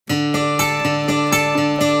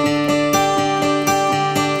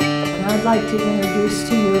I'd like to introduce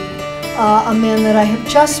to you a man that I have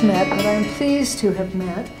just met, but I'm pleased to have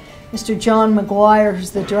met, Mr. John McGuire,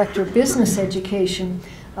 who's the Director of Business Education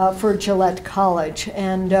for Gillette College.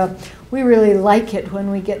 And we really like it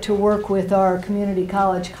when we get to work with our community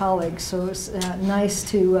college colleagues, so it's nice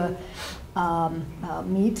to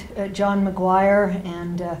meet John McGuire,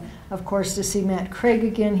 and of course to see Matt Craig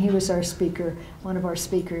again. He was our speaker, one of our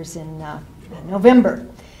speakers in November.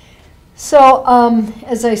 So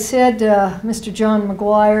as I said, Mr. John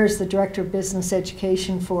McGuire is the Director of Business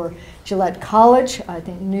Education for Gillette College, I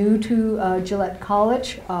think new to Gillette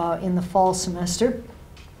College in the fall semester.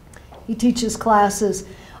 He teaches classes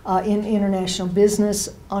in international business,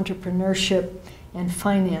 entrepreneurship, and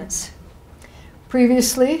finance.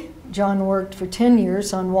 Previously, John worked for 10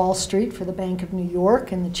 years on Wall Street for the Bank of New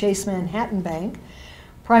York and the Chase Manhattan Bank,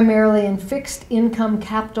 primarily in fixed income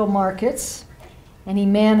capital markets, and he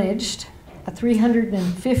managed a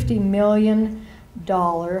 $350 million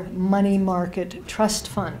money market trust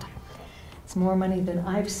fund. It's more money than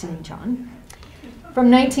I've seen, John. From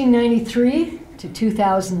 1993 to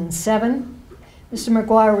 2007, Mr.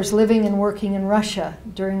 McGuire was living and working in Russia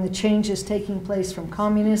during the changes taking place from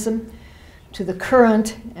communism to the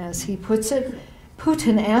current, as he puts it,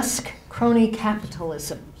 Putin-esque crony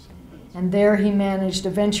capitalism. And there he managed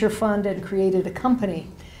a venture fund and created a company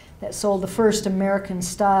that sold the first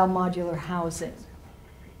American-style modular housing.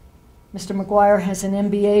 Mr. McGuire has an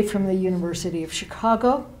MBA from the University of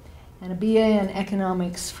Chicago and a BA in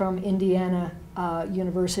economics from Indiana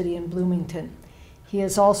University in Bloomington. He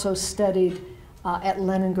has also studied at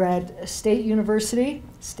Leningrad State University,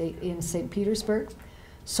 in St. Petersburg,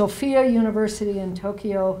 Sofia University in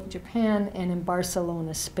Tokyo, Japan, and in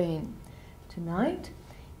Barcelona, Spain. Tonight,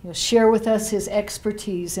 he'll share with us his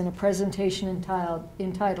expertise in a presentation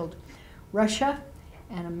entitled Russia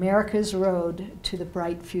and America's Road to the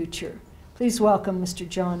Bright Future. Please welcome Mr.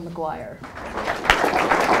 John McGuire.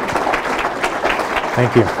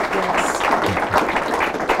 Thank you. Yes.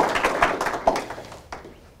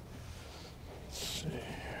 Let's see.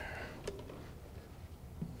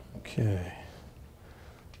 Okay.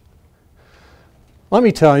 Let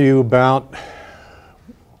me tell you about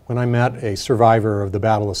when I met a survivor of the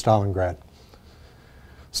Battle of Stalingrad.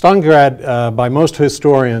 Stalingrad, by most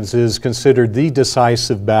historians, is considered the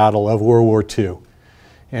decisive battle of World War II.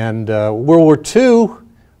 And World War II,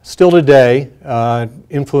 still today,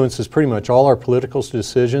 influences pretty much all our political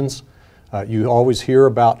decisions. You always hear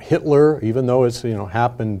about Hitler, even though it's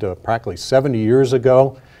happened practically 70 years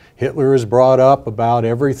ago. Hitler is brought up about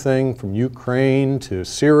everything from Ukraine to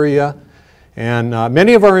Syria. And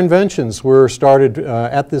many of our inventions were started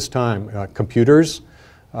at this time. Computers,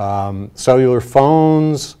 cellular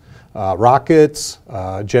phones, rockets,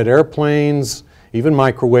 jet airplanes, even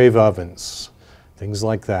microwave ovens, things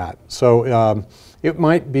like that. So it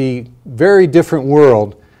might be a very different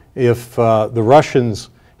world if the Russians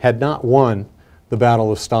had not won the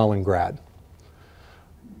Battle of Stalingrad.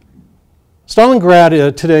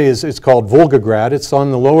 Stalingrad today it's called Volgograd. It's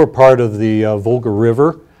on the lower part of the Volga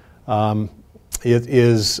River.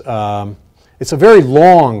 It's a very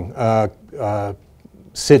long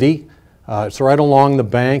city. It's right along the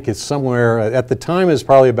bank. It's somewhere, at the time, it's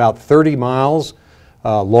probably about 30 miles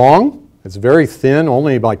long. It's very thin,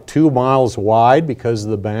 only like 2 miles wide because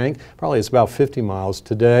of the bank. Probably it's about 50 miles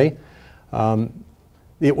today.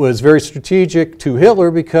 It was very strategic to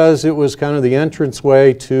Hitler because it was kind of the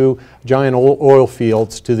entranceway to giant oil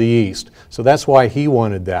fields to the east. So that's why he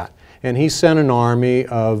wanted that. And he sent an army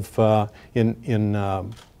of, in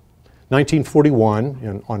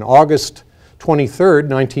 1941, on August 23rd,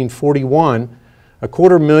 1941, a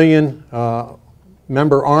 250,000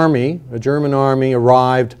 member army, a German army,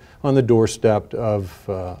 arrived on the doorstep of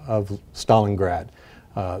Stalingrad.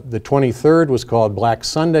 The 23rd was called Black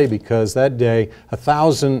Sunday because that day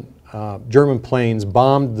 1,000 German planes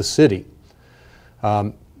bombed the city.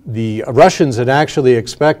 The Russians had actually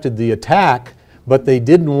expected the attack, but they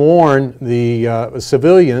didn't warn the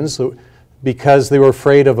civilians because they were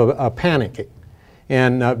afraid of a panicking.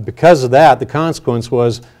 And because of that, the consequence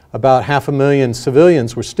was about 500,000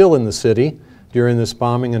 civilians were still in the city during this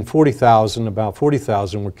bombing, and about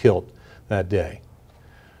 40,000 were killed that day.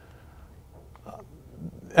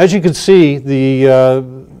 As you can see,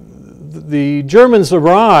 the Germans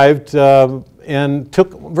arrived and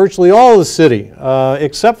took virtually all of the city,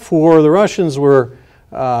 except for the Russians were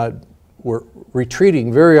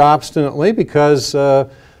retreating very obstinately because the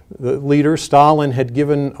leader, Stalin, had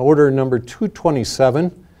given order number 227,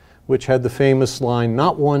 which had the famous line,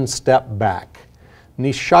 "Not one step back,"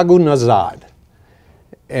 "Ni shagu nazad."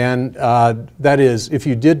 And that is, if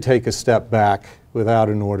you did take a step back, without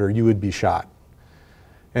an order, you would be shot.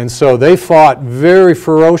 And so they fought very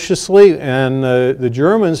ferociously, and the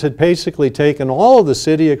Germans had basically taken all of the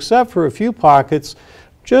city except for a few pockets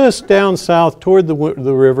just down south toward the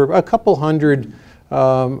river, a couple hundred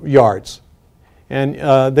yards.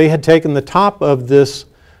 And they had taken the top of this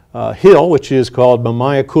hill, which is called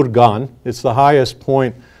Mamaya Kurgan. It's the highest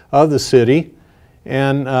point of the city.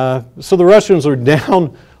 And so the Russians were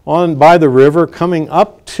down on by the river, coming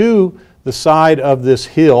up to the side of this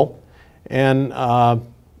hill. And I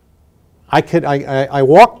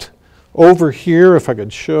walked over here, if I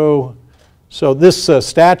could show. So this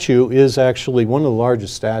statue is actually one of the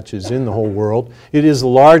largest statues in the whole world. It is the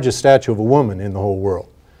largest statue of a woman in the whole world.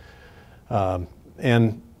 So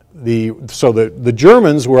the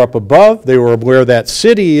Germans were up above. They were where that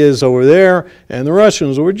city is over there, and the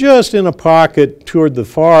Russians were just in a pocket toward the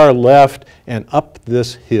far left and up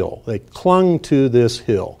this hill. They clung to this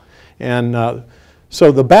hill. And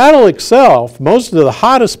so the battle itself, most of the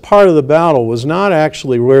hottest part of the battle was not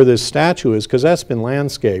actually where this statue is, because that's been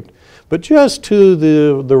landscaped, but just to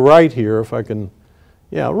the right here, if I can,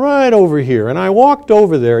 yeah, right over here. And I walked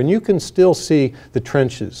over there, and you can still see the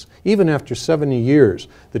trenches. Even after 70 years,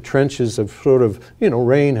 the trenches have sort of,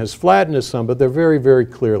 rain has flattened it some, but they're very, very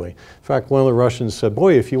clearly. In fact, one of the Russians said,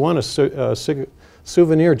 boy, if you want a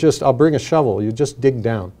souvenir, I'll bring a shovel. You just dig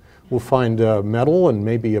down. We'll find metal and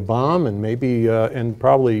maybe a bomb and maybe, and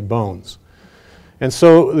probably bones. And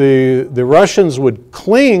so the Russians would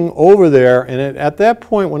cling over there, and at that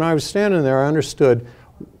point when I was standing there, I understood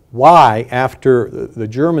why, after the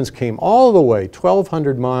Germans came all the way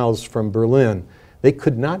 1,200 miles from Berlin, they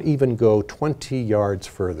could not even go 20 yards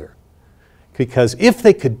further. Because if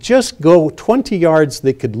they could just go 20 yards,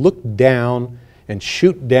 they could look down and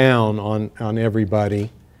shoot down on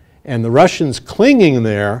everybody. And the Russians clinging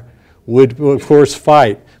there would, of course,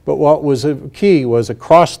 fight. But what was key was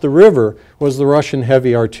across the river was the Russian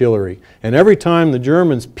heavy artillery. And every time the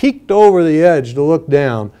Germans peeked over the edge to look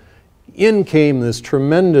down, in came this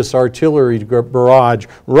tremendous artillery barrage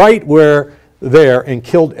right there and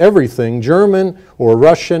killed everything, German or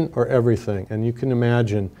Russian or everything. And you can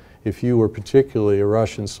imagine, if you were particularly a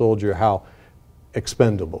Russian soldier, how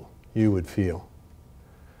expendable you would feel.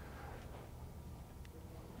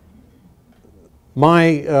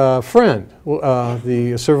 My friend,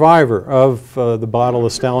 the survivor of the Battle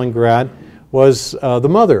of Stalingrad, was the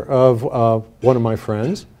mother of one of my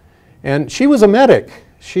friends, and she was a medic.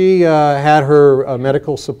 She had her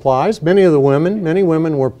medical supplies. Many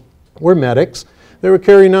women were medics. They were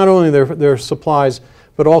carrying not only their supplies,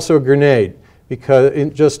 but also a grenade,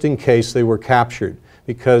 because just in case they were captured,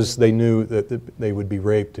 because they knew that they would be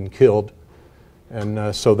raped and killed.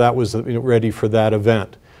 And so that was ready for that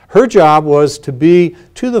event. Her job was to be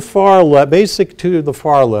to the far left, to the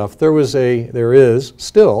far left. There is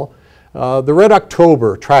still the Red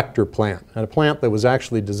October tractor plant, a plant that was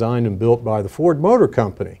actually designed and built by the Ford Motor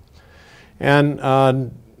Company.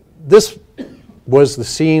 And this was the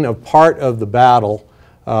scene of part of the battle,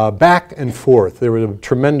 back and forth. There was a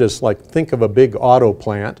tremendous, think of a big auto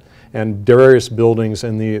plant and various buildings,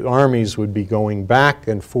 and the armies would be going back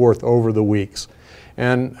and forth over the weeks.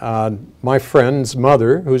 And my friend's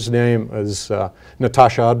mother, whose name is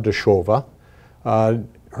Natasha Ardashova,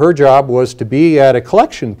 her job was to be at a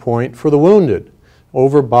collection point for the wounded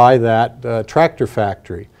over by that tractor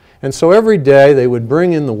factory. And so every day they would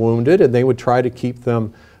bring in the wounded, and they would try to keep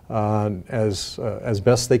them as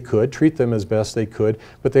best they could, treat them as best they could,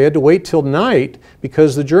 but they had to wait till night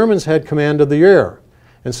because the Germans had command of the air.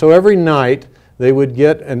 And so every night they would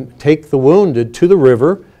get and take the wounded to the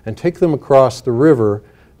river and take them across the river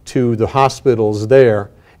to the hospitals there,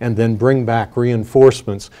 and then bring back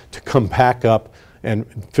reinforcements to come back up and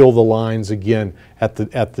fill the lines again at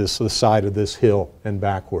the side of this hill and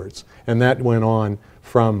backwards. And that went on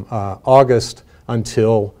from August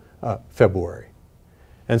until February.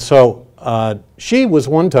 And so she was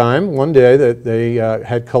one day that they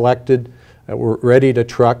had collected, were ready to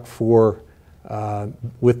truck for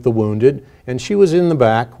with the wounded, and she was in the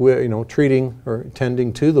back, treating or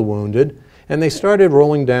tending to the wounded, and they started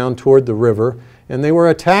rolling down toward the river, and they were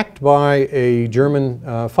attacked by a German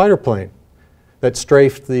fighter plane that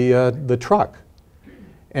strafed the truck.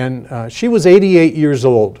 And she was 88 years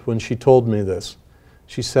old when she told me this.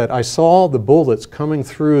 She said, I saw the bullets coming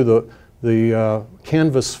through the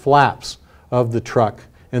canvas flaps of the truck,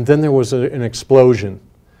 and then there was an explosion.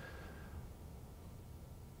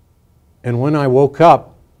 And when I woke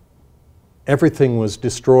up, everything was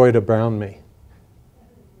destroyed around me.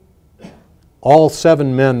 All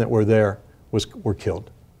 7 men that were there were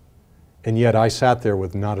killed. And yet I sat there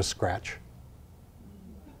with not a scratch.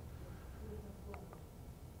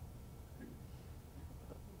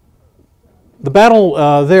 the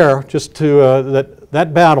battle there, just to,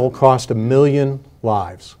 that battle cost 1 million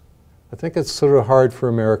lives. I think it's sort of hard for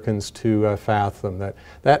Americans to fathom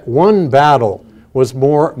that one battle was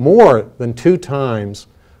more than 2 times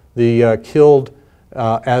the killed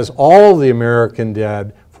as all the American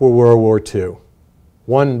dead for World War II.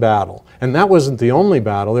 One battle. And that wasn't the only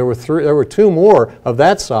battle. There were 2 more of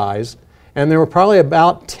that size, and there were probably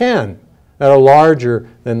about 10 that are larger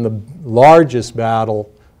than the largest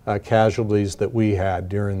battle casualties that we had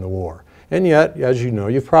during the war. And yet, as you know,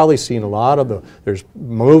 you've probably seen a lot of there's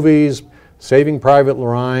movies, Saving Private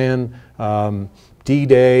Ryan,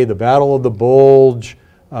 D-Day, the Battle of the Bulge.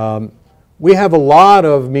 We have a lot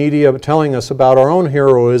of media telling us about our own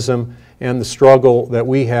heroism and the struggle that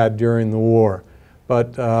we had during the war.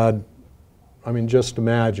 But, I mean, just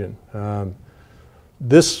imagine.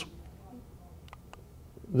 This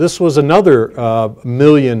was another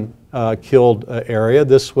million killed area.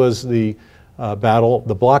 This was the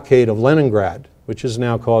the blockade of Leningrad, which is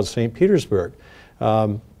now called St. Petersburg.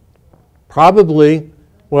 Probably,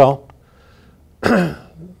 well,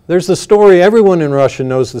 there's the story, everyone in Russia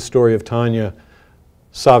knows the story of Tanya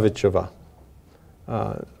Savcheva.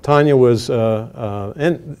 Tanya was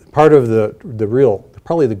and part of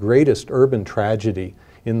probably the greatest urban tragedy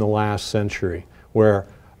in the last century, where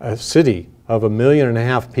a city of 1.5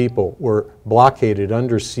 million people were blockaded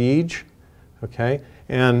under siege, okay,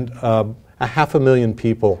 and 500,000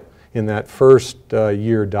 people in that first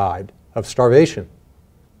year died of starvation,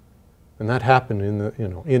 and that happened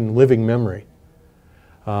in living memory.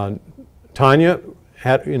 Tanya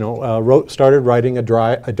had, started writing a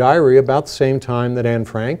diary about the same time that Anne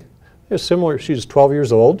Frank. It was similar. She was 12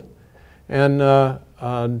 years old, and I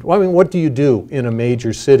mean, what do you do in a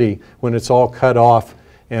major city when it's all cut off?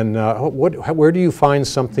 And where do you find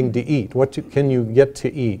something to eat? Can you get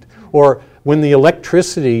to eat? Or when the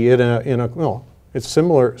electricity it's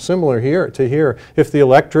similar here. If the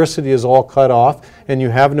electricity is all cut off and you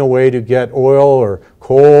have no way to get oil or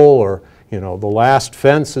coal, or the last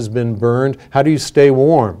fence has been burned, how do you stay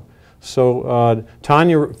warm? So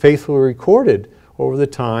Tanya faithfully recorded over the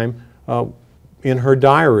time in her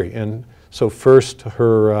diary. And so first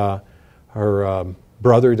her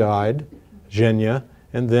brother died, Zhenya,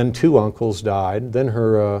 and then 2 uncles died. Then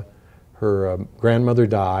her grandmother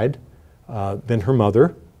died, then her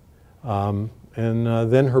mother, and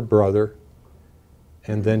then her brother.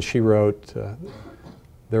 And then she wrote,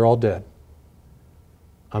 they're all dead.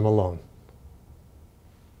 I'm alone.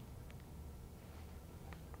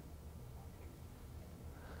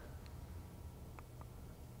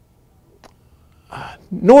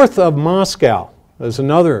 North of Moscow, there's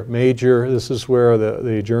another major, this is where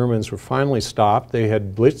the Germans were finally stopped. They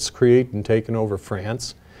had blitzkrieged and taken over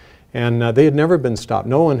France, and they had never been stopped.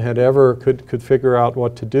 No one had ever could figure out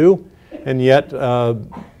what to do, and yet the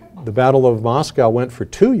Battle of Moscow went for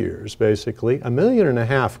 2 years, basically. 1.5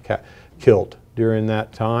 million killed during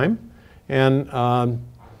that time. And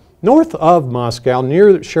north of Moscow,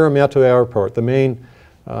 near Sheremetyevo Airport, the main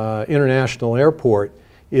international airport,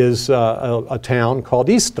 is a town called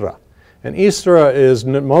Istra. And Istra is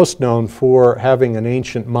most known for having an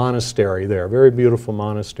ancient monastery there, a very beautiful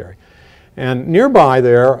monastery. And nearby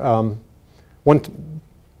there,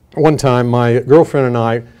 one time my girlfriend and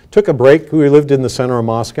I took a break. We lived in the center of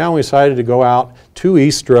Moscow, and we decided to go out to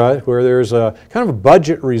Istra, where there's a kind of a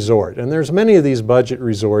budget resort. And there's many of these budget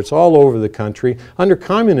resorts all over the country. Under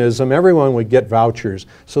communism, everyone would get vouchers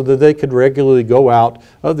so that they could regularly go out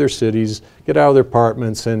of their cities, get out of their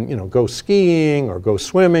apartments, and go skiing or go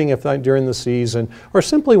swimming if not during the season, or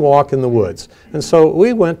simply walk in the woods. And so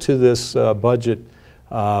we went to this budget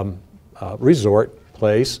resort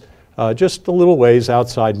place just a little ways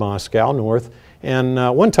outside Moscow, north. And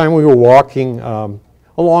one time we were walking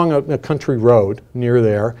along a country road near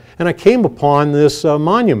there, and I came upon this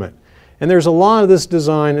monument. And there's a lot of this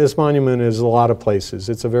design. This monument is a lot of places.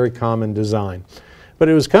 It's a very common design. But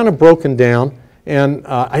it was kind of broken down, and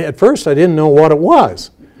at first I didn't know what it was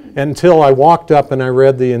until I walked up and I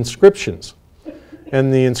read the inscriptions.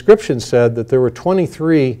 And the inscription said that there were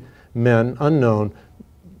 23 men, unknown,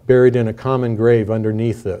 buried in a common grave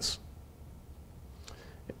underneath this.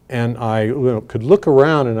 And I could look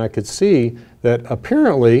around and I could see that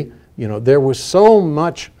apparently, there was so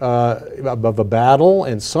much of a battle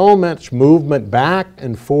and so much movement back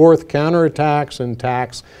and forth, counterattacks and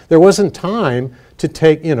attacks. There wasn't time to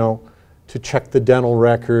take, to check the dental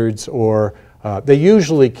records, or they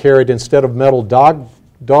usually carried, instead of metal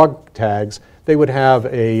dog tags, they would have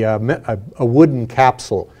a wooden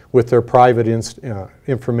capsule with their private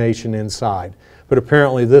information inside. But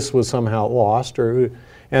apparently this was somehow lost,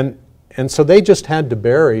 and so they just had to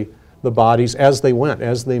bury the bodies as they went,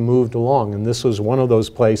 as they moved along. And this was one of those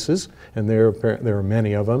places, and there are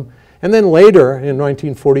many of them. And then later, in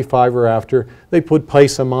 1945 or after, they would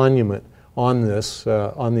place a monument on this,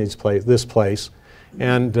 this place.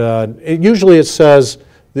 And usually it says,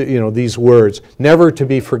 these words, never to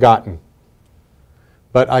be forgotten.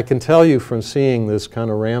 But I can tell you from seeing this kind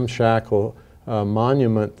of ramshackle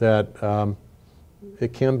monument that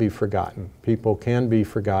it can be forgotten. People can be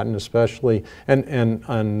forgotten, especially,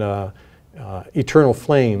 and eternal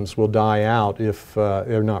flames will die out if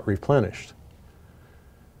they're not replenished.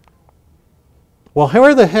 Well,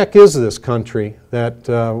 where the heck is this country that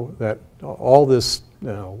all this,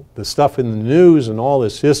 the stuff in the news and all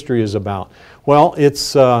this history is about? Well,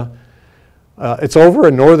 it's over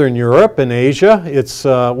in Northern Europe and Asia. It's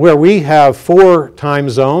where we have 4 time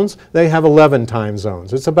zones. They have 11 time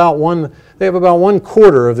zones. It's about they have about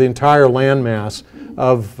 1/4 of the entire landmass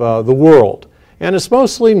of the world. And it's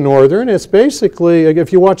mostly northern. It's basically,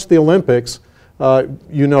 if you watch the Olympics,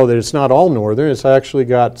 you know that it's not all northern. It's actually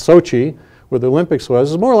got Sochi, where the Olympics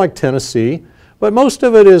was. It's more like Tennessee, but most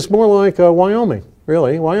of it is more like Wyoming,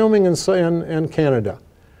 really. Wyoming and Canada.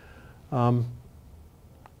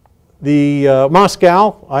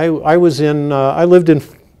 Moscow, I lived in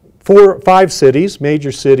 5 cities,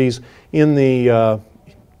 major cities in the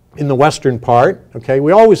western part. Okay,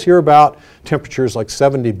 we always hear about temperatures like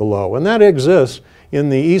 70 below, and that exists in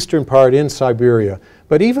the eastern part in Siberia.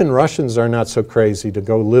 But even Russians are not so crazy to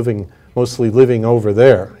go mostly living over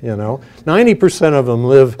there. 90% of them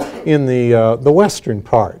live in the western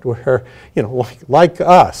part, where like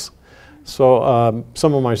us. So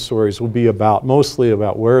some of my stories will be mostly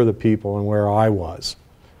about where the people and where I was.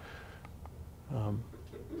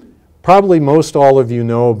 Probably most all of you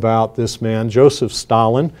know about this man, Joseph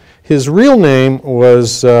Stalin. His real name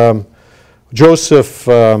was Joseph,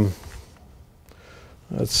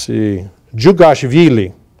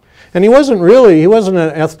 Jugashvili. And he wasn't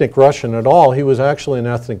an ethnic Russian at all. He was actually an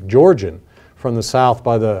ethnic Georgian from the south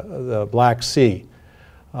by the Black Sea.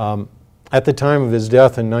 At the time of his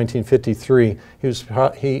death in 1953,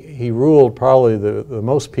 he ruled probably the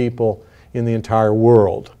most people in the entire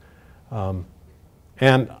world.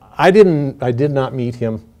 And I did not meet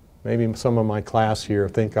him. Maybe some of my class here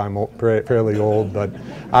think I'm fairly old, but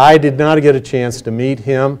I did not get a chance to meet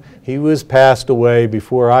him. He was passed away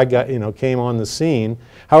before I came on the scene.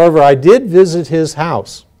 However, I did visit his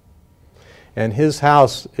house. And his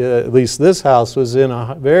house, at least this house, was in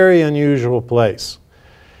a very unusual place.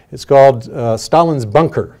 It's called Stalin's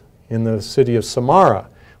Bunker in the city of Samara,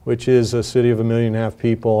 which is a city of 1.5 million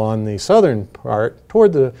people on the southern part,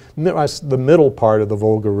 toward the middle part of the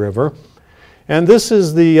Volga River. And this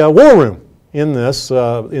is the war room in this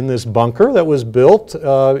bunker that was built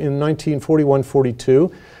in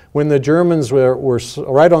 1941-42 when the Germans were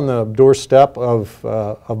right on the doorstep of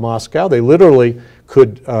Moscow. They literally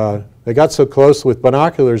they got so close with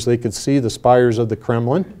binoculars they could see the spires of the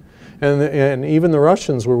Kremlin. And even the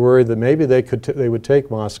Russians were worried that maybe they would take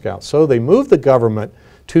Moscow. So they moved the government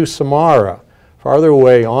to Samara, farther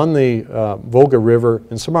away on the Volga River.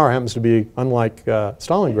 And Samara happens to be, unlike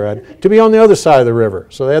Stalingrad, to be on the other side of the river.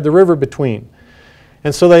 So they had the river between.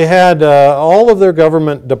 And so they had all of their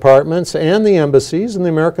government departments and the embassies, and the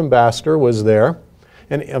American ambassador was there.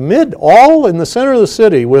 And amid all in the center of the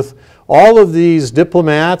city, with all of these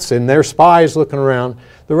diplomats and their spies looking around,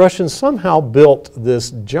 the Russians somehow built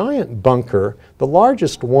this giant bunker, the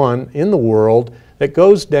largest one in the world, that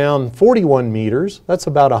goes down 41 meters, that's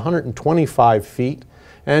about 125 feet,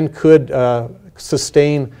 and could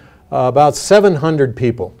sustain about 700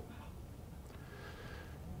 people.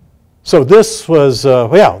 So this was,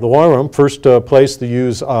 the war room, first place to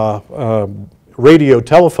use radio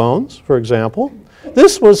telephones, for example.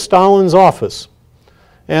 This was Stalin's office,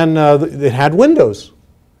 and it had windows,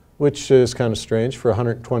 which is kind of strange for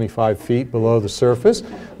 125 feet below the surface.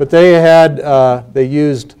 But they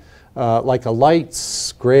used like a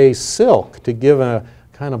light gray silk to give a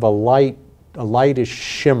kind of a lightish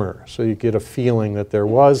shimmer, so you get a feeling that there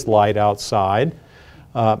was light outside.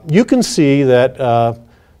 You can see that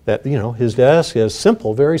his desk is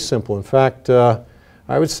simple, very simple. In fact,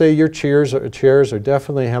 I would say your chairs are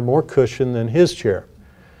definitely have more cushion than his chair.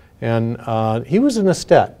 And he was an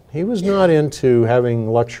aesthete. He was not into having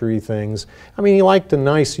luxury things. I mean, he liked a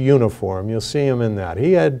nice uniform. You'll see him in that.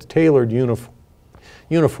 He had tailored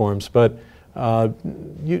uniforms, but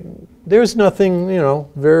there's nothing,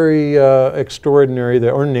 very extraordinary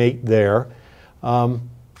there, ornate there.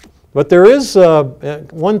 But there is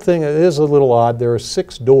one thing that is a little odd. There are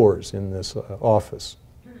 6 doors in this office.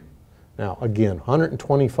 Now, again,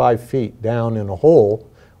 125 feet down in a hole.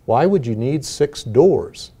 Why would you need 6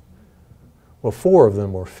 doors? Well, 4 of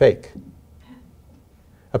them were fake.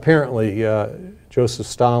 Apparently, Joseph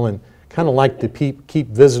Stalin kind of liked to keep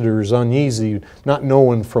visitors uneasy, not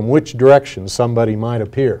knowing from which direction somebody might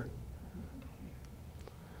appear.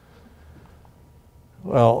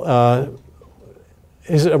 Well,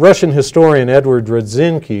 a Russian historian, Edward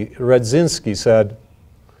Radzinsky, said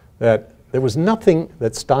that there was nothing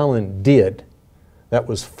that Stalin did that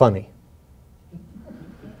was funny.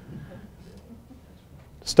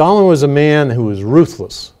 Stalin was a man who was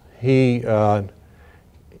ruthless. He got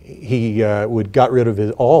rid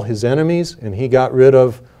of all his enemies, and he got rid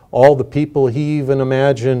of all the people he even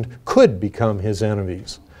imagined could become his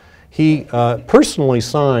enemies. He personally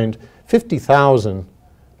signed 50,000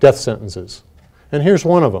 death sentences. And here's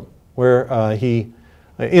one of them, where he,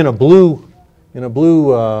 in a blue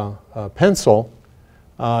pencil,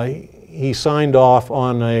 he signed off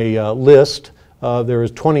on a list. There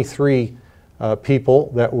was 23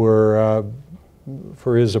 people that were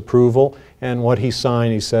for his approval, and what he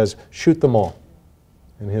signed, he says, shoot them all,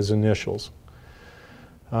 in his initials.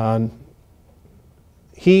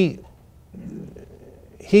 He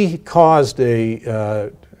caused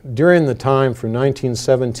during the time from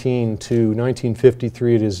 1917 to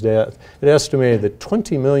 1953 at his death, it estimated that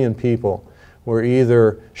 20 million people were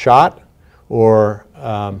either shot or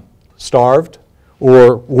starved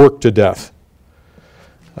or worked to death.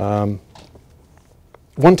 One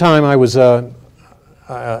time I was in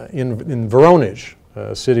Voronezh,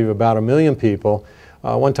 a city of about 1 million people.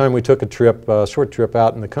 One time we took a short trip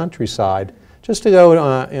out in the countryside just to go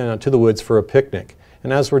to the woods for a picnic.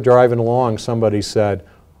 And as we're driving along, somebody said,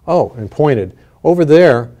 oh, and pointed, over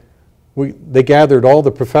there, they gathered all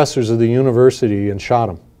the professors of the university and shot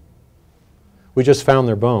them. We just found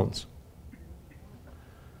their bones.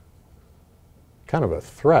 Kind of a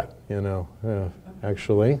threat, you know,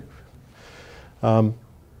 actually. Some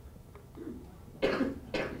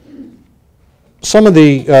of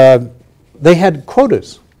the, they had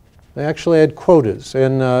quotas. They actually had quotas.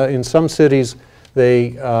 And in some cities,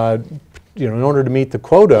 they, in order to meet the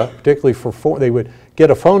quota, particularly they would get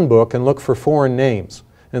a phone book and look for foreign names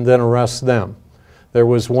and then arrest them. There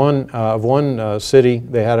was one city,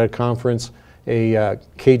 they had a conference, a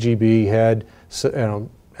KGB head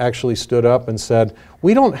actually stood up and said,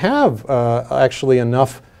 we don't have actually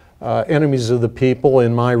enough enemies of the people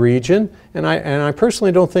in my region, and I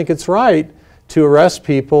personally don't think it's right to arrest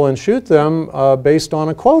people and shoot them based on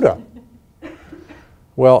a quota.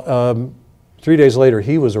 Well, 3 days later,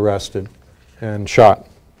 he was arrested and shot.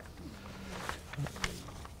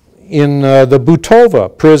 In the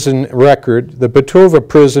Butova prison record, the Butova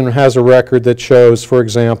prison has a record that shows, for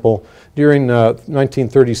example, during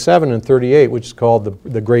 1937 and 38, which is called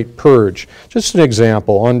the Great Purge. Just an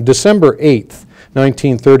example, on December 8th,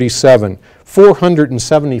 1937,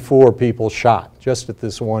 474 people shot just at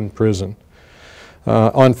this one prison.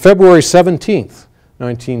 On February 17th,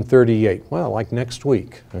 1938, well, like next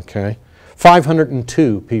week, okay,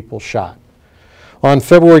 502 people shot. On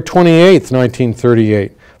February 28th,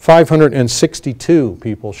 1938, 562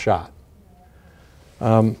 people shot.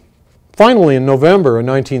 Finally, in November of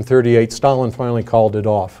 1938, Stalin finally called it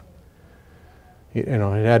off. It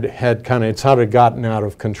had gotten out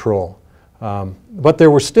of control. But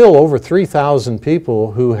there were still over 3,000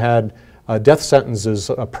 people who had death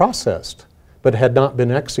sentences processed, but had not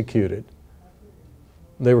been executed.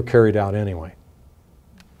 They were carried out anyway.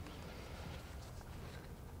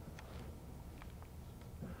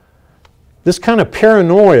 This kind of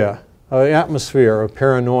paranoia, atmosphere of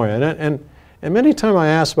paranoia, and many times I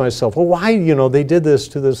ask myself, well, why, they did this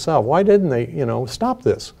to themselves? Why didn't they, stop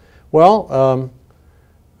this? Well,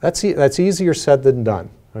 that's easier said than done,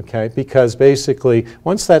 okay? Because basically,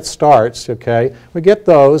 once that starts, okay, we get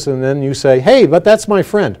those, and then you say, hey, but that's my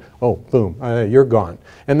friend. Oh, boom, you're gone.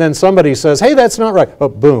 And then somebody says, hey, that's not right. Oh,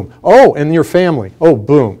 boom. Oh, and your family. Oh,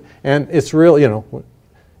 boom. And it's real,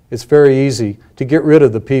 it's very easy to get rid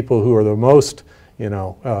of the people who are the most,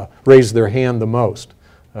 raise their hand the most.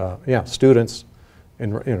 Yeah, students.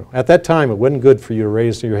 And at that time, it wasn't good for you to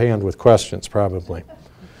raise your hand with questions, probably.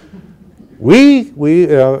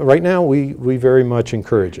 Right now, we very much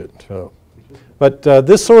encourage it. So. But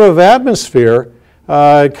this sort of atmosphere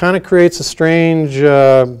kind of creates a strange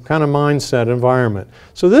kind of mindset environment.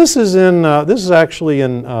 So this is actually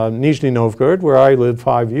in Nizhny Novgorod, where I lived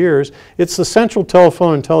 5 years. It's the Central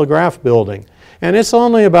Telephone and Telegraph Building, and it's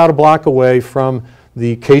only about a block away from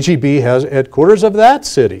the KGB headquarters of that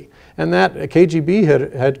city. And that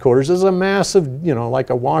KGB headquarters is a massive, like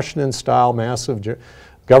a Washington-style massive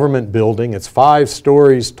government building. It's 5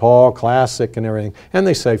 stories tall, classic and everything. And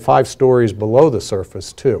they say 5 stories below the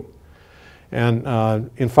surface, too.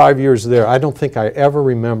 And in 5 years there, I don't think I ever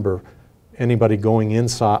remember anybody going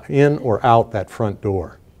in or out that front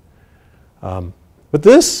door. But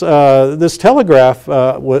this telegraph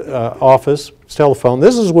office, telephone,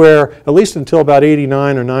 this is where, at least until about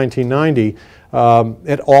 89 or 1990,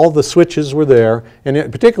 all the switches were there,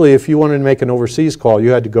 and particularly if you wanted to make an overseas call, you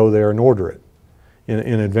had to go there and order it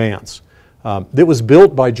in advance. It was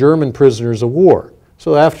built by German prisoners of war.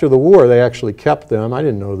 So after the war, they actually kept them, I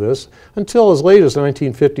didn't know this, until as late as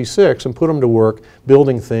 1956 and put them to work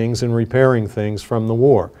building things and repairing things from the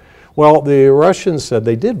war. Well, the Russians said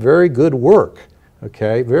they did very good work,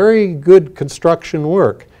 okay, very good construction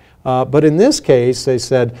work. But in this case, they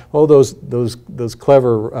said, oh, those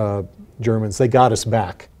clever Germans, they got us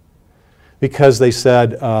back. Because they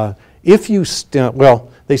said, if you stand,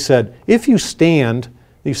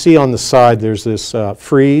 you see on the side there's this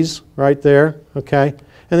frieze right there, okay?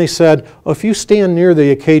 And they said, oh, if you stand near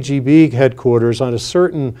the KGB headquarters on a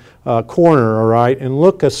certain corner, all right, and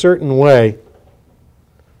look a certain way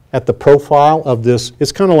at the profile of this,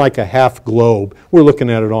 it's kind of like a half globe. We're looking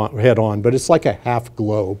at it head on, but it's like a half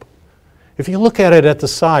globe. If you look at it at the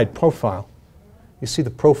side profile, you see the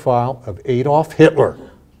profile of Adolf Hitler.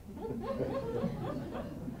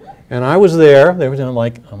 And I was there, they were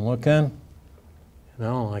like, I'm looking, you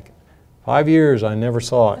know, like 5 years I never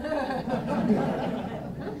saw it.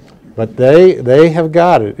 But they have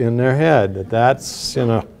got it in their head that that's, you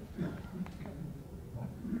know.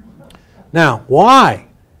 Now, why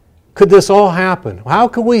could this all happen? How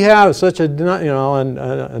could we have such a, you know,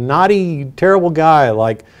 a naughty, terrible guy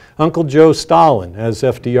like Uncle Joe Stalin, as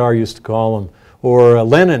FDR used to call him, or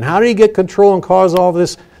Lenin? How did he get control and cause all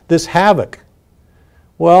this havoc?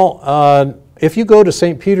 Well, if you go to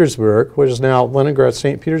St. Petersburg, which is now Leningrad,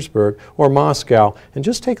 St. Petersburg, or Moscow, and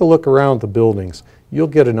just take a look around the buildings, you'll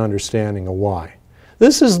get an understanding of why.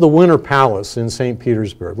 This is the Winter Palace in St.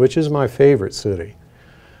 Petersburg, which is my favorite city.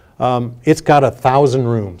 It's got 1,000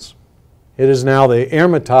 rooms. It is now the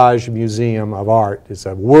Hermitage Museum of Art. It's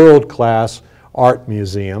a world-class art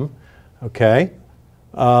museum, okay?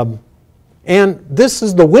 And this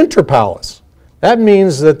is the Winter Palace. That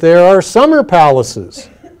means that there are summer palaces,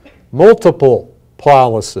 multiple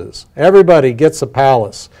palaces. Everybody gets a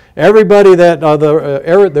palace. Everybody that,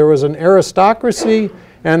 there was an aristocracy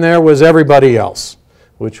and there was everybody else,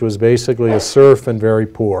 which was basically a serf and very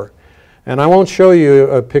poor. And I won't show you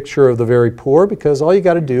a picture of the very poor because all you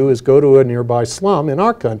got to do is go to a nearby slum in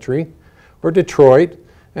our country or Detroit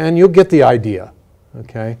and you'll get the idea,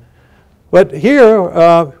 okay? But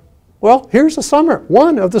here, well, here's a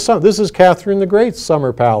one of the summer. This is Catherine the Great's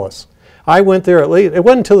summer palace. I went there at least, it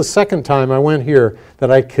wasn't until the second time I went here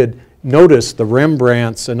that I could notice the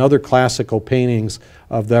Rembrandts and other classical paintings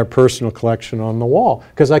of their personal collection on the wall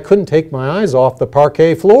because I couldn't take my eyes off the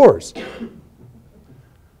parquet floors.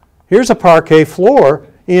 Here's a parquet floor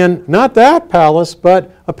in not that palace,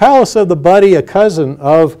 but a palace of the buddy, a cousin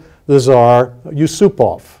of the Tsar,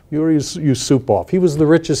 Yusupov. Yusupov. He was the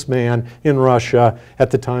richest man in Russia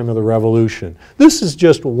at the time of the revolution. This is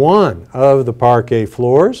just one of the parquet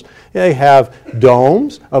floors. They have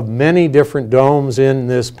domes of many different domes in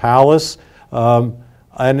this palace, and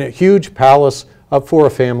a huge palace for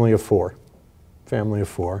a family of four. Family of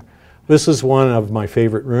four. This is one of my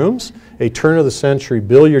favorite rooms, a turn-of-the-century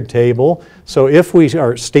billiard table. So if we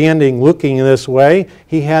are standing looking this way,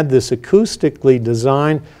 he had this acoustically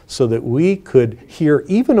designed so that we could hear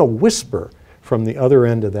even a whisper from the other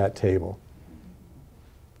end of that table.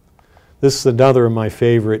 This is another of my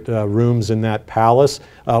favorite rooms in that palace.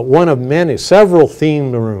 One of many, several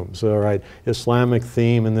themed rooms, all right, Islamic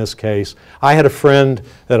theme in this case. I had a friend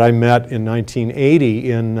that I met in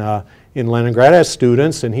 1980 in Leningrad as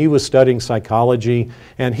students, and he was studying psychology,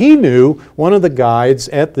 and he knew one of the guides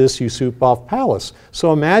at this Yusupov Palace.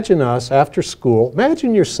 So imagine us after school,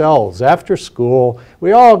 imagine yourselves after school,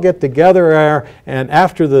 we all get together there, and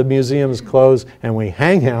after the museum's closed, and we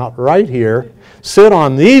hang out right here, sit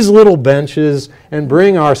on these little benches, and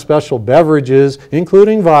bring our special beverages,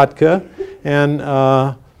 including vodka, and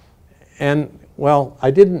well,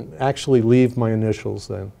 I didn't actually leave my initials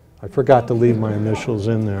then. I forgot to leave my initials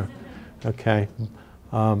in there. Okay.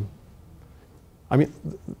 I mean,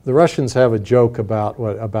 the Russians have a joke about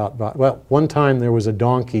well, one time there was a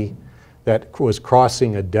donkey that was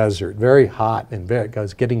crossing a desert, very hot and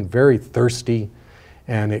was getting very thirsty,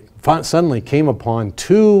 and it suddenly came upon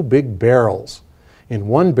two big barrels. In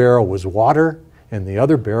one barrel was water, and the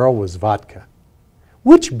other barrel was vodka.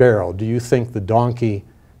 Which barrel do you think the donkey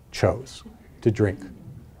chose to drink?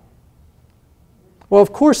 Well,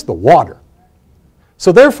 of course, the water.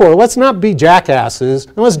 So therefore, let's not be jackasses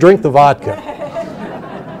and let's drink the vodka.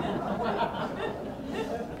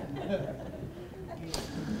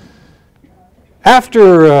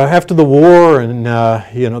 After the war, and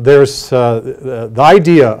there's the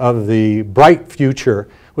idea of the bright future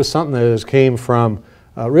was something that came from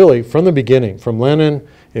really from the beginning, from Lenin,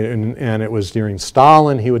 and it was during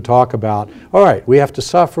Stalin. He would talk about, all right, we have to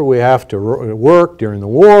suffer, we have to work during the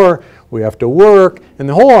war, we have to work, and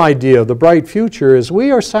the whole idea of the bright future is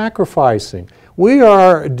we are sacrificing. We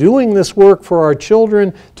are doing this work for our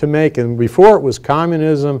children to make, and before it was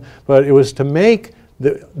communism, but it was to make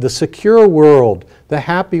the secure world, the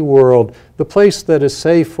happy world, the place that is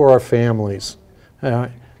safe for our families,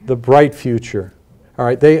 the bright future. All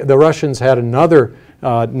right, the Russians had another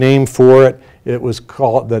name for it. It was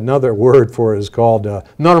called, another word for it is called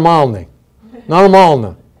normalny,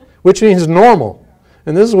 normalna, which means normal.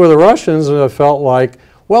 And this is where the Russians felt like,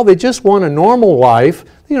 well, they just want a normal life,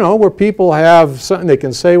 where people have something, they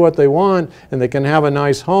can say what they want, and they can have a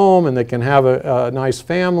nice home, and they can have a nice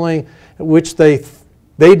family, which they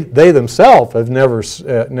themselves have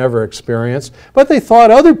never experienced, but they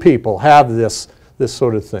thought other people have this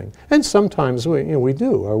sort of thing. And sometimes we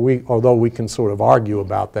do, although we can sort of argue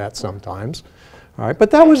about that sometimes. All right,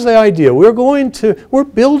 but that was the idea. We're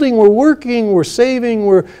building, we're working, we're saving,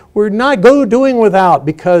 we're not doing without,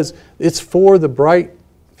 because it's for the bright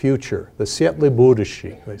future, the sветлое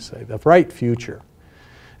будущее, they say, the bright future.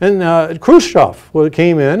 And Khrushchev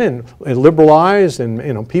came in and liberalized,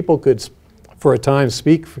 and people could, for a time,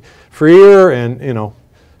 speak freer, and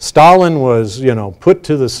Stalin was put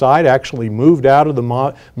to the side, actually moved out of the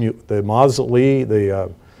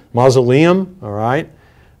mausoleum, all right,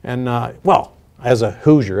 and well, as a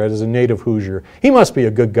Hoosier, as a native Hoosier, he must be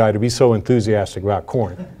a good guy to be so enthusiastic about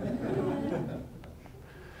corn.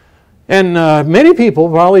 And many people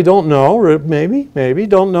probably don't know, maybe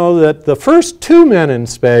don't know that the first 2 men in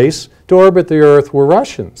space to orbit the Earth were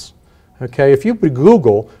Russians. Okay, if you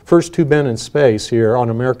Google first 2 men in space here on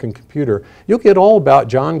American computer, you'll get all about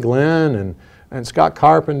John Glenn and Scott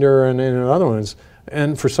Carpenter and other ones.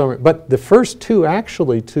 And but the first 2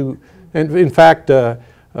 actually, and in fact, Yuri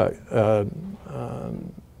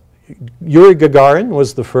Gagarin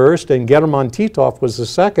was the first, and German Titov was the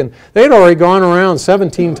second. They'd already gone around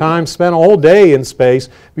 17 times, spent a whole day in space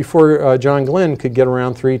before John Glenn could get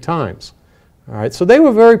around 3 times. All right, so they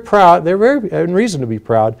were very proud. They were and reason to be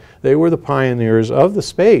proud. They were the pioneers of the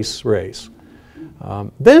space race.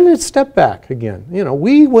 Then it stepped back again.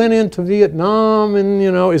 We went into Vietnam, and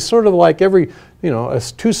it's sort of like every 2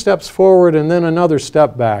 steps forward and then another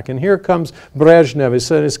step back. And here comes Brezhnev. He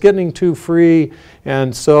said it's getting too free,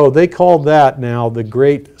 and so they called that now the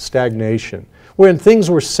Great Stagnation. When things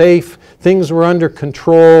were safe, things were under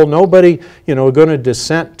control, nobody going to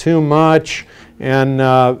dissent too much, and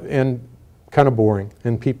kind of boring,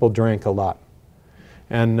 and people drank a lot.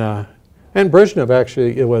 And Brezhnev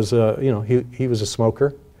actually, it was he was a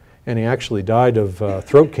smoker, and he actually died of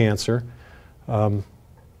throat cancer. But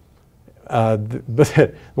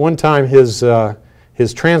one time his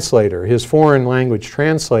translator, his foreign language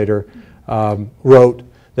translator, wrote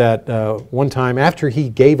that one time after he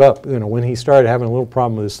gave up, when he started having a little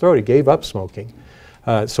problem with his throat, he gave up smoking.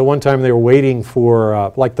 So one time they were waiting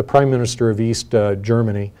for, like the Prime Minister of East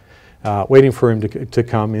Germany, waiting for him to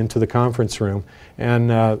come into the conference room. And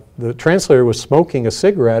the translator was smoking a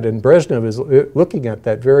cigarette, and Brezhnev is looking at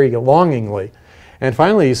that very longingly. And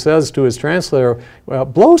finally he says to his translator, well,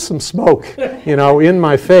 blow some smoke, in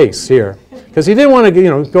my face here. Because he didn't want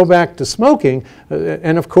to, go back to smoking.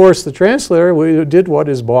 And of course the translator did what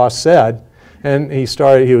his boss said. And he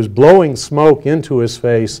was blowing smoke into his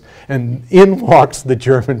face, and in walks the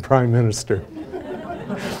German Prime Minister.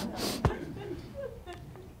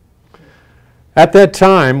 At that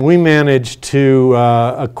time, we managed to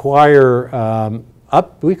acquire,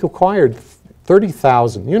 we acquired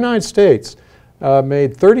 30,000. The United States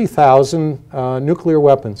made 30,000 nuclear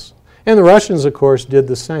weapons. And the Russians, of course, did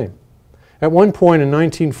the same. At one point in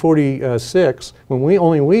 1946, when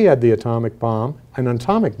we had the atomic bomb, an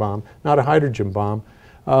atomic bomb, not a hydrogen bomb,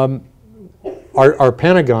 our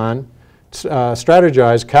Pentagon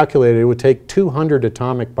strategized, calculated it would take 200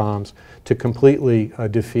 atomic bombs to completely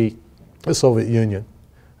defeat the Soviet Union.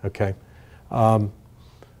 Okay.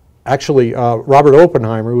 Actually, Robert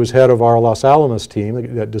Oppenheimer, who was head of our Los Alamos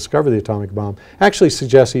team that discovered the atomic bomb, actually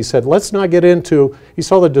suggested, he said, let's not get into, he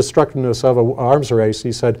saw the destructiveness of an arms race,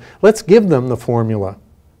 he said, let's give them the formula.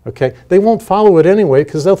 Okay? They won't follow it anyway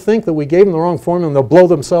because they'll think that we gave them the wrong formula and they'll blow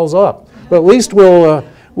themselves up. But at least we'll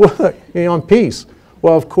on peace.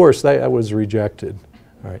 Well, of course, that was rejected.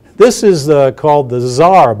 All right. This is called the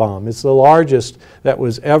Tsar bomb. It's the largest that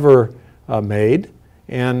was ever made.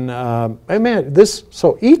 And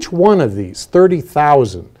so each one of these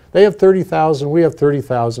 30,000 They have 30,000, we have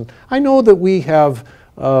 30,000. I know that we have,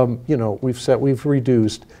 you know, we've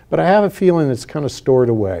reduced, but I have a feeling it's kind of stored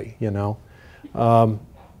away, you know.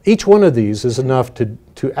 Each one of these is enough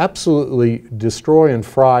to absolutely destroy and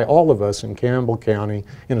fry all of us in Campbell County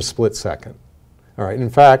in a split second. All right, in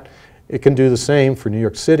fact, it can do the same for New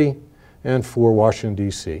York City and for Washington,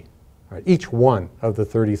 D.C. Right, each one of the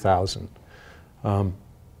 30,000.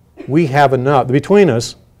 We have enough, between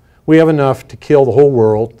us, we have enough to kill the whole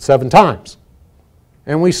world 7 times.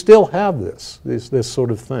 And we still have this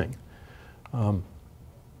sort of thing.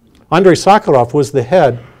 Andrei Sakharov was the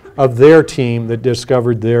head of their team that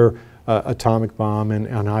discovered their atomic bomb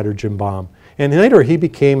and hydrogen bomb. And later he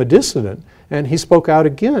became a dissident, and he spoke out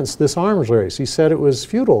against this arms race. He said it was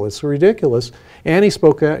futile, it's ridiculous, and he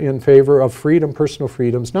spoke in favor of freedom, personal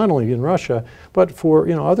freedoms, not only in Russia, but for,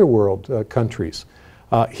 you know, other world countries.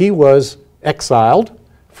 He was exiled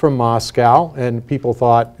from Moscow, and people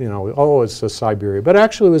thought, you know, oh, it's Siberia. But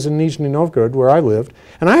actually it was in Nizhny Novgorod where I lived,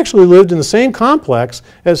 and I actually lived in the same complex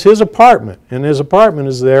as his apartment. And his apartment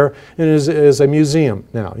is there and is a museum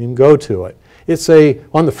now. You can go to it. It's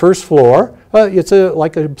on the first floor. It's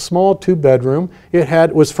like a small 2-bedroom.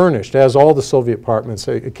 It was furnished, as all the Soviet apartments.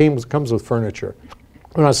 It comes with furniture.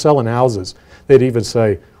 When I was selling houses, they'd even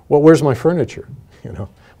say, well, where's my furniture? You know,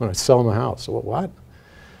 when I sell them a house. Well, what?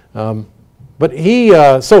 But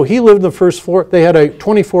so he lived on the first floor. They had a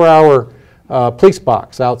 24-hour police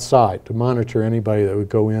box outside to monitor anybody that would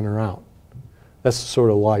go in or out. That's the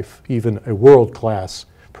sort of life even a world-class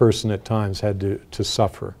person at times had to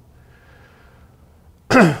suffer.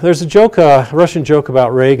 There's a joke, a Russian joke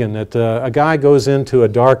about Reagan, that a guy goes into a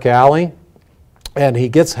dark alley and he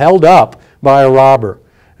gets held up by a robber.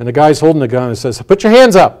 And the guy's holding a gun and says, "Put your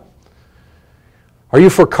hands up. Are you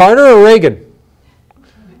for Carter or Reagan?"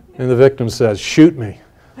 And the victim says, "Shoot me."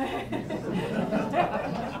 A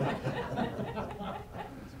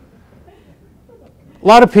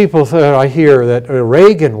lot of people I hear that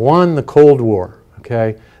Reagan won the Cold War,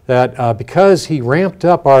 okay? That because he ramped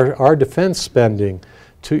up our defense spending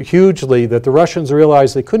hugely, that the Russians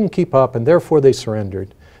realized they couldn't keep up, and therefore they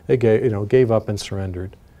surrendered. They gave up and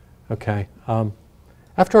surrendered, okay?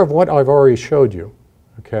 After what I've already showed you,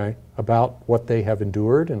 okay, about what they have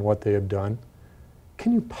endured and what they have done,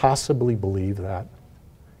 can you possibly believe that?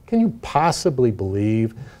 Can you possibly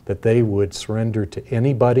believe that they would surrender to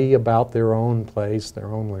anybody about their own place,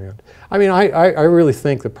 their own land? I mean, I really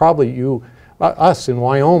think that probably us in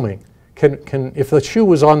Wyoming, if the shoe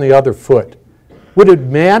was on the other foot, would it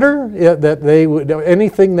matter that they would,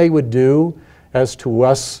 anything they would do as to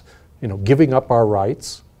us, you know, giving up our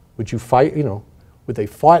rights? Would you fight, you know, would they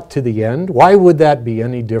fight to the end? Why would that be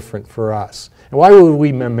any different for us? And why would we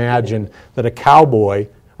imagine that a cowboy,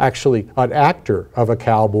 actually an actor of a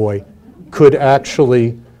cowboy, could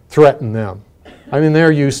actually threaten them? I mean,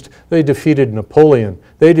 they defeated Napoleon.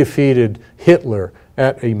 They defeated Hitler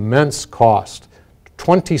at immense cost.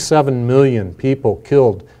 27 million people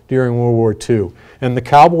killed during World War II. And the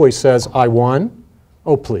cowboy says, "I won"?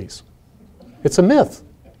 Oh, please. It's a myth.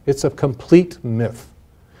 It's a complete myth.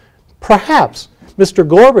 Perhaps Mr.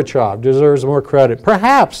 Gorbachev deserves more credit.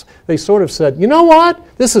 Perhaps they sort of said, you know what?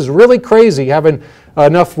 This is really crazy having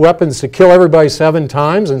enough weapons to kill everybody 7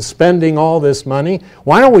 times and spending all this money.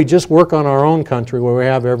 Why don't we just work on our own country where we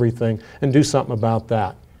have everything and do something about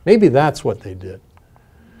that? Maybe that's what they did.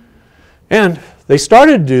 And they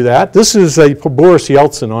started to do that. This is Boris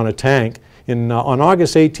Yeltsin on a tank. On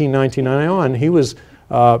August 18, 1991, he was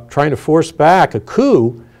trying to force back a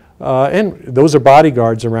coup, and those are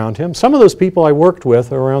bodyguards around him. Some of those people I worked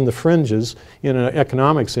with around the fringes in an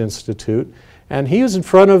economics institute, and he was in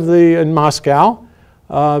front of in Moscow,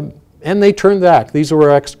 and they turned back. These were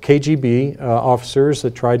ex-KGB officers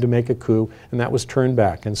that tried to make a coup, and that was turned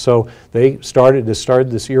back. And so they started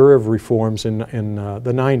this era of reforms in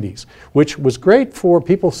the 90s, which was great for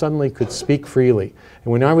people suddenly could speak freely.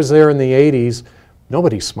 And when I was there in the 80s,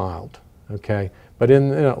 nobody smiled, okay? But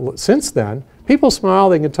since then, people smile,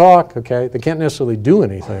 they can talk, okay? They can't necessarily do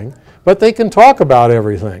anything, but they can talk about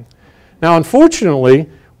everything. Now, unfortunately,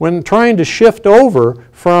 when trying to shift over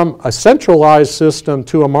from a centralized system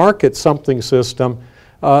to a market something system,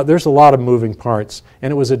 there's a lot of moving parts,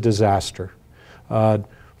 and it was a disaster.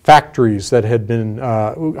 Factories that had been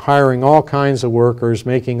hiring all kinds of workers,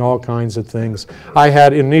 making all kinds of things. I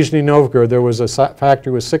had in Nizhny Novgorod, there was a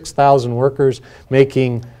factory with 6,000 workers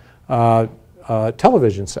making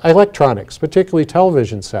television, electronics, particularly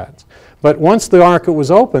television sets. But once the market was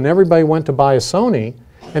open, everybody went to buy a Sony,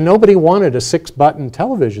 and nobody wanted a 6-button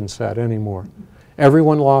television set anymore.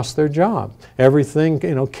 Everyone lost their job. Everything,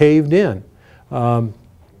 you know, caved in.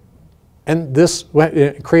 And this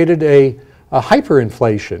created a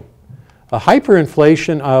hyperinflation. A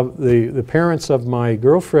hyperinflation of the parents of my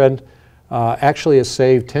girlfriend actually has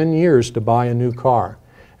saved 10 years to buy a new car.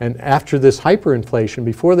 And after this hyperinflation,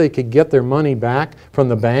 before they could get their money back from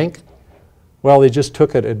the bank, well, they just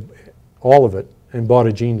took it, all of it, and bought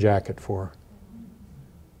a jean jacket for her.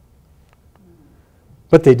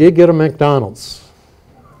 But they did get a McDonald's,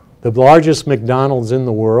 the largest McDonald's in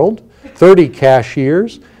the world, 30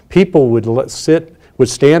 cashiers. People would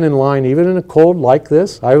stand in line even in a cold like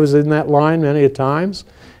this. I was in that line many a times.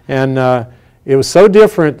 And it was so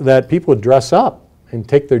different that people would dress up and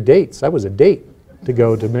take their dates. That was a date to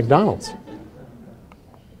go to McDonald's.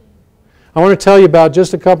 I want to tell you about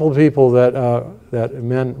just a couple of people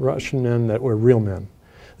Russian men that were real men.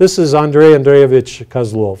 This is Andrei Andreevich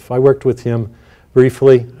Kozlov. I worked with him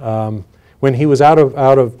briefly when he was out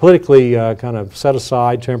of politically kind of set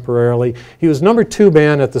aside temporarily. He was #2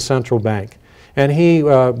 man at the central bank. And he,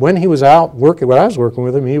 when he was out working, when I was working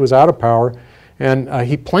with him, he was out of power, and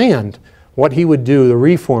he planned what he would do, the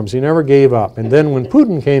reforms. He never gave up. And then when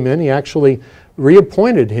Putin came in, he actually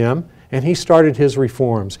reappointed him, and he started his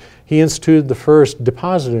reforms. He instituted the first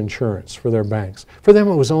deposit insurance for their banks. For them,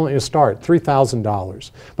 it was only a start,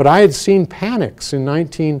 $3,000. But I had seen panics in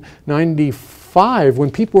 1995 when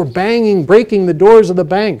people were breaking the doors of the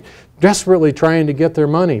bank, desperately trying to get their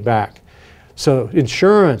money back. So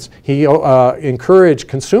insurance, he encouraged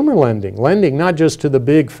consumer lending not just to the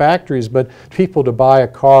big factories, but people to buy a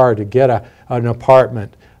car, to get an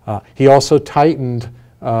apartment. He also tightened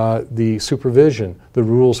the supervision, the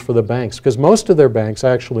rules for the banks, because most of their banks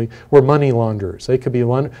actually were money launderers. They could be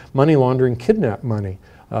money laundering kidnapped money,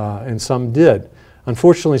 and some did.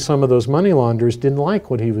 Unfortunately, some of those money launderers didn't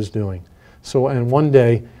like what he was doing. So, and one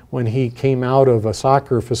day when he came out of a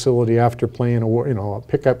soccer facility after playing a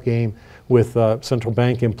pickup game with central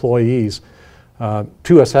bank employees,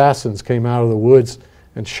 2 assassins came out of the woods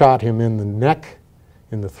and shot him in the neck,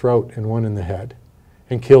 in the throat, and one in the head,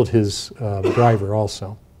 and killed his driver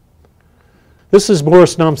also. This is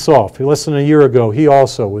Boris Nemtsov. Less than a year ago, he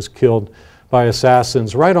also was killed by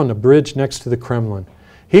assassins right on the bridge next to the Kremlin.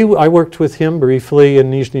 I worked with him briefly in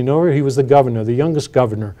Nizhny Novgorod. He was the governor, the youngest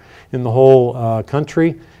governor in the whole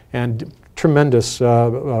country, and tremendous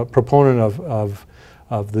proponent of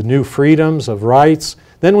the new freedoms, of rights.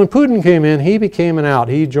 Then when Putin came in, he became an out.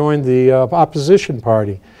 He joined the opposition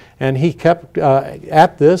party. And he kept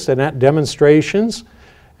at this and at demonstrations.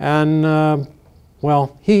 And,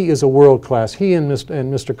 well, he is a world-class. He and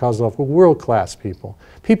Mr. Kozlov were world-class people.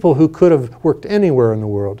 People who could have worked anywhere in the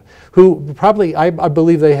world. Who probably, I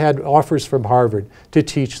believe they had offers from Harvard to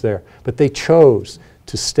teach there. But they chose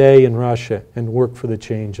to stay in Russia and work for the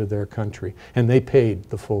change of their country. And they paid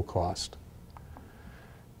the full cost.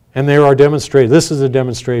 And there are demonstrations. This is a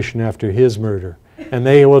demonstration after his murder. And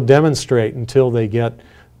they will demonstrate until they get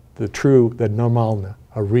the normalna,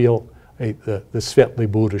 the svetly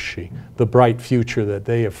budushi, the bright future that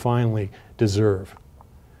they have finally deserve.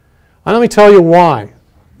 And let me tell you why.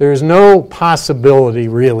 There is no possibility,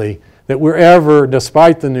 really, that we're ever,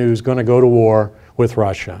 despite the news, going to go to war with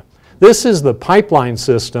Russia. This is the pipeline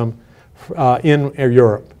system in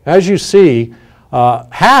Europe. As you see,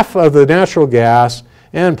 half of the natural gas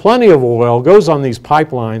and plenty of oil goes on these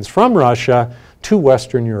pipelines from Russia to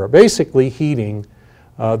Western Europe, basically heating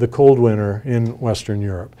the cold winter in Western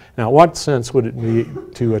Europe. Now, what sense would it be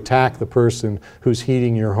to attack the person who's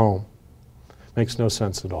heating your home? Makes no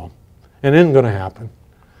sense at all. And it isn't going to happen.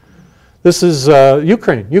 This is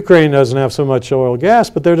Ukraine. Ukraine doesn't have so much oil and gas,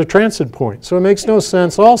 but they're the transit point. So it makes no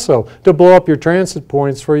sense also to blow up your transit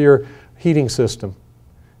points for your heating system.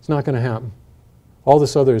 It's not going to happen. All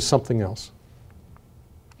this other is something else.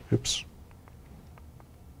 Oops.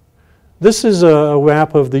 This is a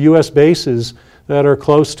map of the U.S. bases that are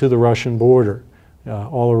close to the Russian border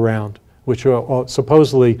all around, which are,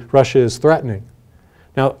 supposedly Russia is threatening.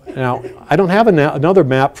 Now I don't have another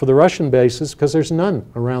map for the Russian bases because there's none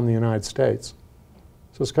around the United States.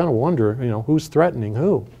 So it's kind of wonder, who's threatening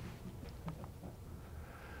who.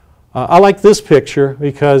 I like this picture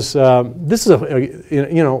because this is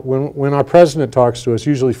when our president talks to us,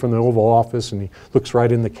 usually from the Oval Office, and he looks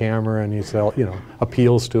right in the camera and he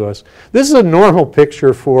appeals to us. This is a normal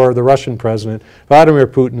picture for the Russian president. Vladimir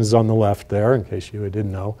Putin is on the left there, in case you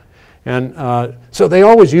didn't know. And so they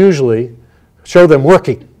always usually show them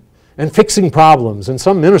working and fixing problems. And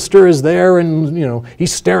some minister is there and,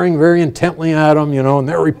 he's staring very intently at them, and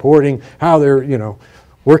they're reporting how they're,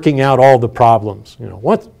 working out all the problems.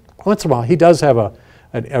 Once in a while, he does have a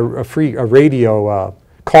radio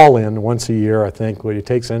call-in once a year, I think, where he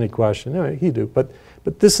takes any question. He do, but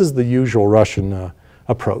this is the usual Russian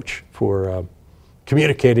approach for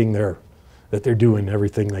communicating that they're doing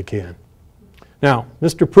everything they can. Now,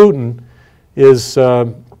 Mr. Putin is,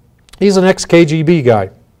 he's an ex-KGB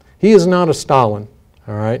guy. He is not a Stalin,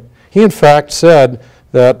 all right? He in fact said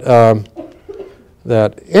that,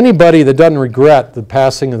 that anybody that doesn't regret the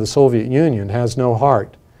passing of the Soviet Union has no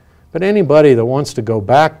heart. But anybody that wants to go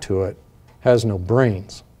back to it has no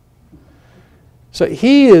brains. So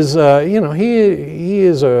he is, you know, he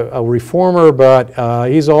is a reformer, but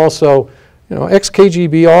he's also, you know,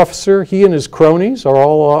 ex-KGB officer. He and his cronies are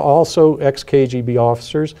all also ex-KGB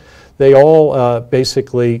officers. They all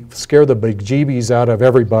basically scare the bejeebies out of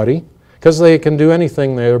everybody because they can do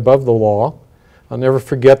anything. They're above the law. I'll never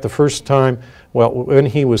forget the first time, well, when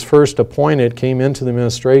he was first appointed, came into the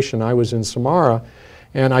administration, I was in Samara,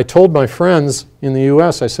 and I told my friends in the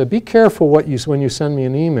U.S., I said, be careful when you send me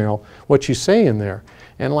an email, what you say in there.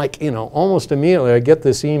 And like, you know, almost immediately I get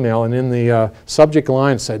this email, and in the subject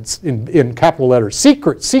line it said, in capital letters,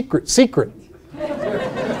 secret, secret, secret.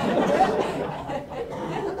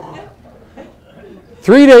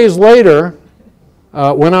 3 days later,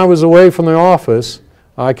 when I was away from the office,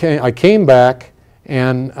 I came back,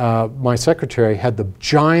 and my secretary had the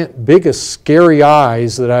giant, biggest, scary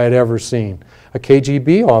eyes that I had ever seen. A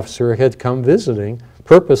KGB officer had come visiting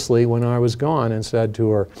purposely when I was gone and said to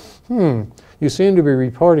her, you seem to be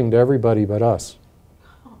reporting to everybody but us.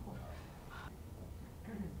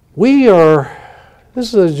 We are,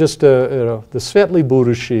 this is just the Svetly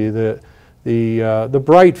Budushi, the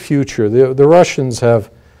bright future. The Russians have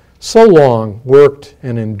so long worked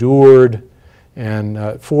and endured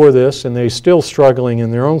and for this, and they're still struggling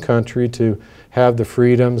in their own country to have the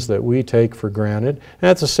freedoms that we take for granted. And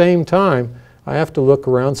at the same time, I have to look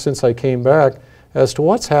around since I came back as to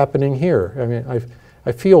what's happening here. I mean,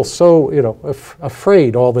 I feel so, you know,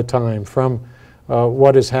 afraid all the time from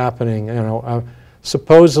what is happening. You know,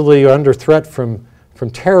 supposedly under threat from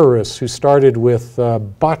terrorists who started with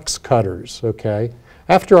box cutters. Okay,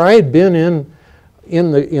 after I had been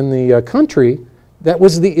in the country that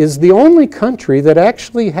is the only country that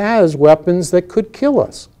actually has weapons that could kill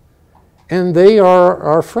us, and they are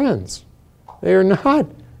our friends. They are not.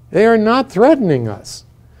 They are not threatening us.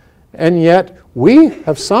 And yet we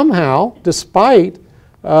have somehow, despite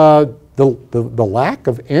the lack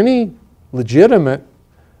of any legitimate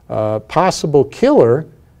possible killer,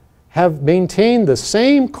 have maintained the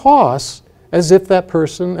same costs as if that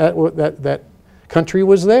person, that country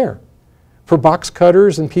was there. For box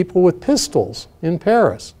cutters and people with pistols in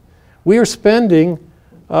Paris. We are spending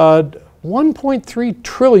 $1.3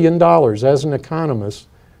 trillion as an economist,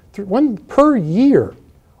 per year,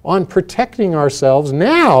 on protecting ourselves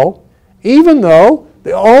now, even though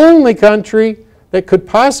the only country that could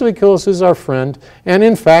possibly kill us is our friend, and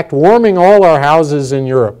in fact warming all our houses in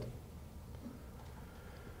Europe.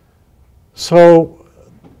 So,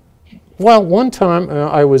 well, one time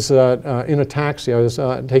I was in a taxi. I was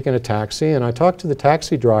taking a taxi, and I talked to the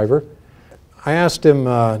taxi driver. I asked him,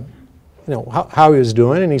 you know, how he was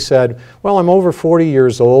doing, and he said, "Well, I'm over 40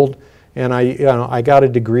 years old, and I got a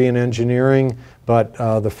degree in engineering, but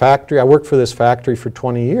the factory, I worked for this factory for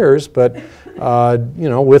 20 years, but you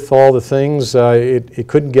know, with all the things, it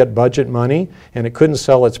couldn't get budget money, and it couldn't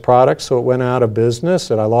sell its products, so it went out of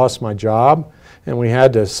business, and I lost my job, and we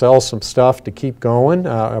had to sell some stuff to keep going,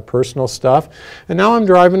 personal stuff, and now I'm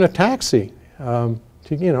driving a taxi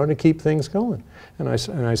to keep things going." And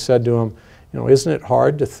I said to him, "You know, isn't it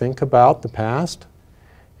hard to think about the past?"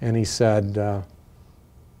 And he said,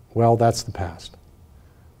 "Well, that's the past.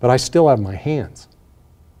 But I still have my hands."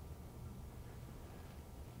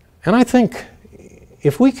 And I think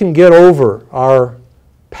if we can get over our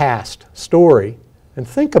past story and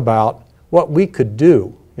think about what we could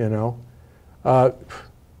do, you know, I'm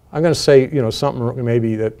going to say, you know, something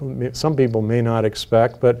maybe that some people may not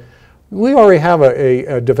expect, but we already have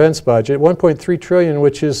a defense budget, 1.3 trillion,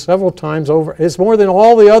 which is several times over. It's more than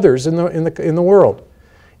all the others in the world.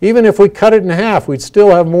 Even if we cut it in half, we'd still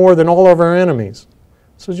have more than all of our enemies.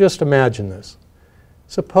 So just imagine this.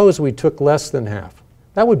 Suppose we took less than half.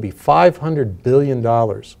 That would be $500 billion,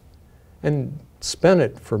 and spent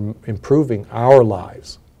it for improving our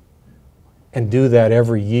lives, and do that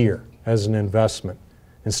every year as an investment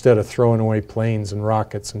instead of throwing away planes and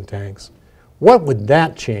rockets and tanks. What would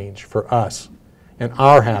that change for us and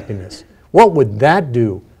our happiness? What would that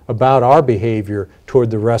do about our behavior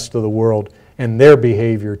toward the rest of the world and their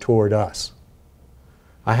behavior toward us?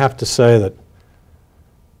 I have to say that,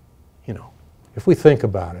 you know, if we think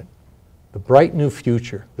about it, the bright new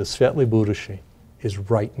future, the Svetly Budushi, is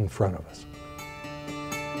right in front of us.